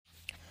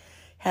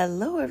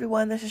Hello,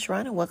 everyone. This is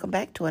Sharon, and welcome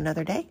back to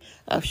another day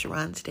of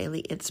Sharon's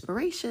Daily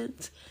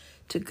Inspirations.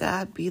 To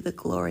God be the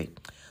glory.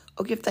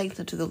 Oh, give thanks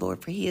unto the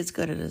Lord, for he is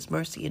good, and his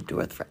mercy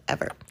endureth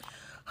forever.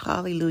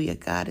 Hallelujah.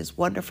 God is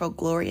wonderful,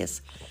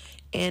 glorious,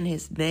 and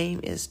his name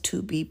is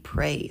to be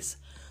praised.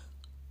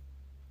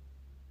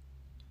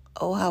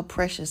 Oh, how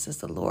precious is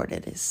the Lord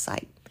in his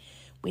sight.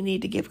 We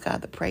need to give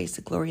God the praise,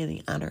 the glory, and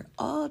the honor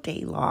all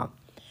day long.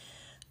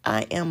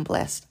 I am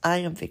blessed. I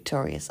am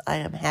victorious. I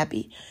am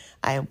happy.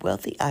 I am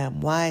wealthy. I am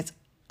wise.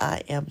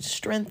 I am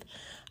strength.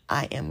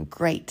 I am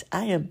great.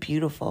 I am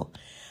beautiful.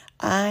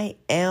 I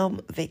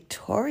am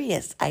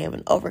victorious. I am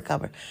an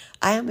overcomer.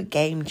 I am a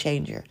game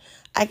changer.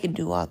 I can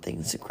do all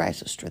things through Christ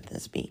who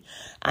strengthens me.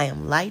 I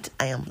am light.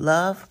 I am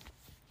love.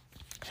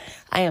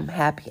 I am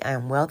happy. I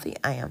am wealthy.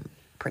 I am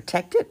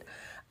protected.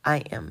 I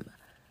am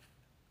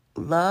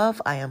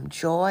love. I am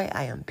joy.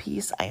 I am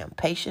peace. I am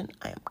patient.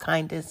 I am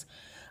kindness.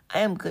 I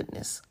am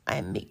goodness. I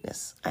am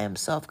meekness. I am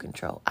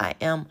self-control. I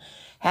am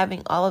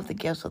having all of the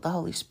gifts of the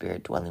Holy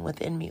Spirit dwelling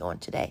within me on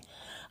today.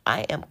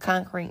 I am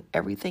conquering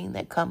everything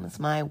that comes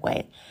my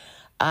way.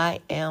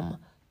 I am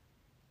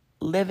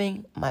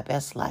living my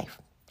best life.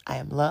 I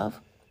am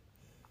love.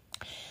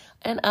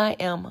 And I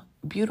am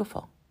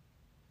beautiful.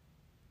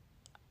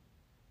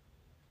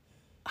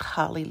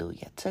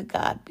 Hallelujah. To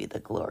God be the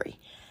glory.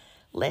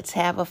 Let's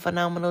have a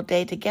phenomenal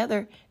day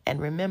together. And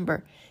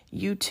remember,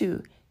 you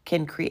too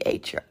can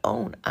create your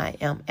own I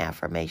Am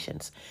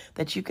Affirmations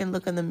that you can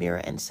look in the mirror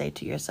and say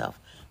to yourself,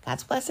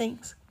 God's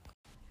blessings.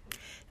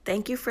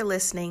 Thank you for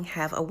listening.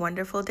 Have a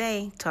wonderful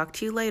day. Talk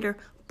to you later.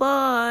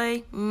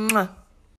 Bye. Mwah.